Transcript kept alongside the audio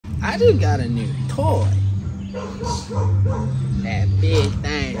I just got a new toy. That big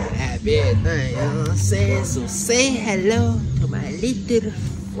thing, you know what I'm saying? So say hello to my little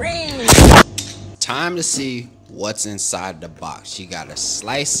friend. Time to see what's inside the box. You gotta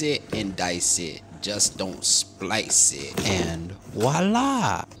slice it and dice it. Just don't splice it. And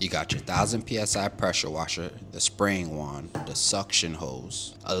voila! You got your 1000 PSI pressure washer, the spraying wand, the suction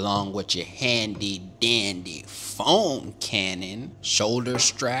hose, along with your handy dandy foam cannon, shoulder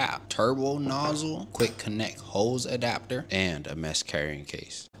strap, turbo nozzle, quick connect hose adapter, and a mesh carrying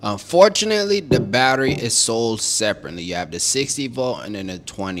case. Unfortunately, the battery is sold separately. You have the 60 volt and then the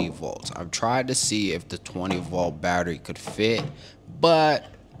 20 volts. I've tried to see if the 20 volt battery could fit, but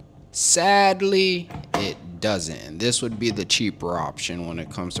sadly, it doesn't. And this would be the cheaper option when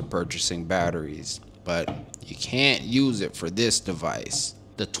it comes to purchasing batteries, but you can't use it for this device.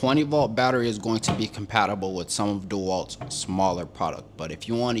 The 20 volt battery is going to be compatible with some of DEWALT's smaller product, but if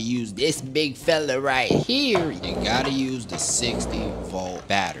you want to use this big fella right here, you gotta use the 60 volt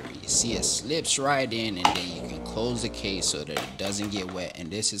battery. You see, it slips right in, and then you can close the case so that it doesn't get wet, and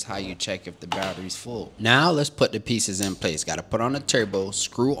this is how you check if the battery's full. Now let's put the pieces in place. Gotta put on the turbo,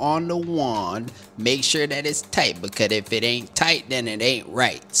 screw on the wand, make sure that it's tight, because if it ain't tight, then it ain't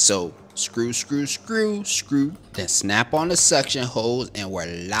right. So screw, screw, screw, screw, then snap on the suction hose, and we're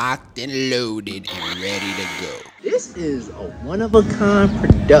locked and loaded and ready to go. This is a one-of-a-kind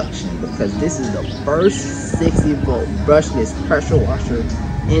production because this is the first 60 volt brushless pressure washer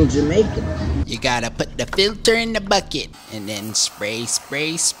in Jamaica. You gotta put the filter in the bucket and then spray,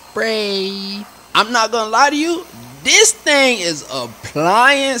 spray, spray. I'm not gonna lie to you, this thing is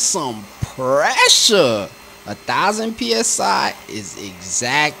applying some pressure. 1000 PSI is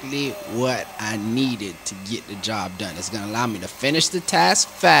exactly what I needed to get the job done. It's gonna allow me to finish the task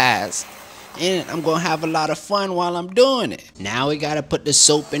fast, and I'm gonna have a lot of fun while I'm doing it. Now we gotta put the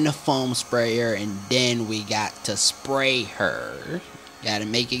soap in the foam sprayer, and then we got to spray her. Gotta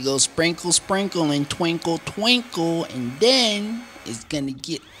make it go sprinkle, sprinkle, and twinkle, twinkle, and then it's gonna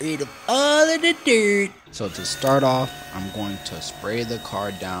get rid of all of the dirt. So to start off, I'm going to spray the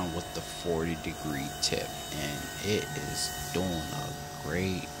car down with the 40-degree tip, and it is doing a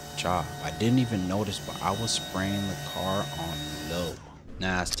great job. I didn't even notice, but I was spraying the car on low.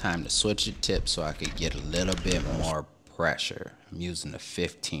 Now it's time to switch the tip so I could get a little bit more pressure. I'm using the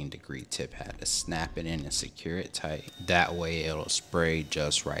 15-degree tip. Had to snap it in and secure it tight. That way it'll spray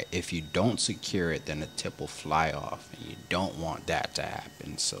just right. If you don't secure it, then the tip will fly off, and you don't want that to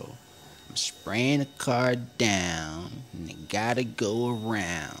happen. So I'm spraying the car down, and it gotta go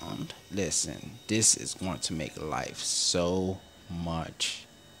around. Listen, this is going to make life so much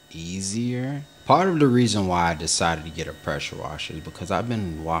easier. Part of the reason why I decided to get a pressure washer is because I've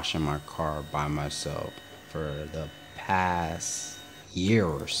been washing my car by myself for the past year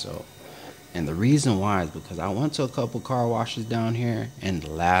or so. And the reason why is because I went to a couple car washes down here, and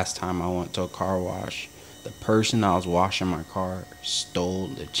the last time I went to a car wash, the person I was washing my car stole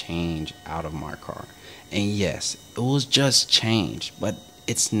the change out of my car. And yes, it was just change, but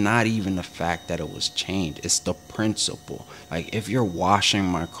it's not even the fact that it was change. It's the principle. Like, if you're washing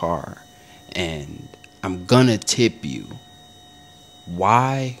my car and I'm gonna tip you,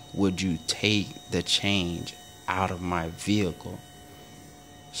 why would you take the change out of my vehicle?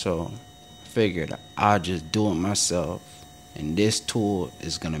 So I figured I'll just do it myself, and this tool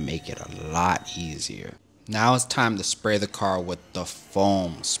is gonna make it a lot easier. Now it's time to spray the car with the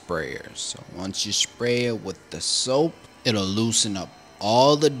foam sprayer. So once you spray it with the soap, it'll loosen up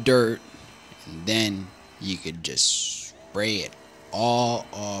all the dirt, and then you could just spray it all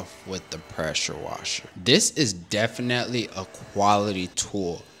off with the pressure washer. This is definitely a quality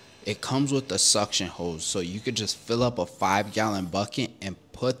tool. It comes with a suction hose, so you could just fill up a 5-gallon bucket and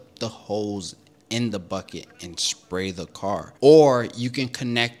put the hose in the bucket and spray the car. Or you can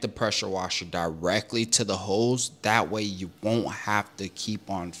connect the pressure washer directly to the hose. That way you won't have to keep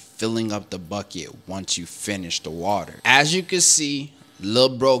on filling up the bucket once you finish the water. As you can see,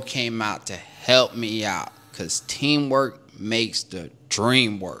 Lil Bro came out to help me out, because teamwork makes the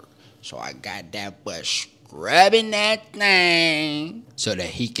dream work. So I got that butt scrubbing that thing so that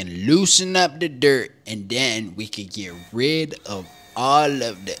he can loosen up the dirt, and then we can get rid of all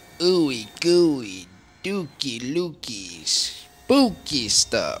of the ooey gooey, dookie lookie, spooky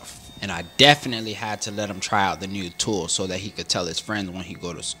stuff. And I definitely had to let him try out the new tool so that he could tell his friends when he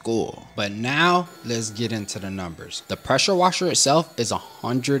go to school. But now let's get into the numbers. The pressure washer itself is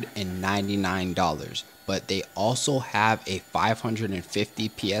 $199, but they also have a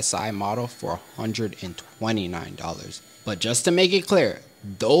 550 PSI model for $129. But just to make it clear,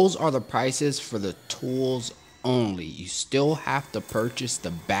 those are the prices for the tools only. You still have to purchase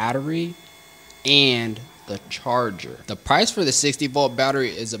the battery and the charger. The price for the 60 volt battery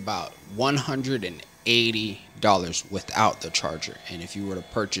is about $180 without the charger, and if you were to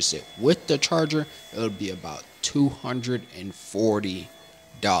purchase it with the charger, it would be about $240.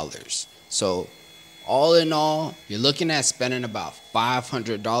 So all in all, you're looking at spending about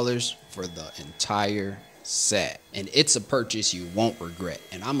 $500 for the entire set, and it's a purchase you won't regret.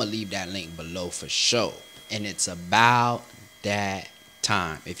 And I'm gonna leave that link below for sure. And it's about that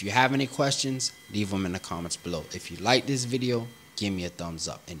time. If you have any questions, leave them in the comments below. If you like this video, give me a thumbs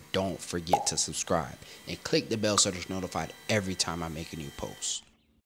up, and don't forget to subscribe and click the bell so that you're notified every time I make a new post.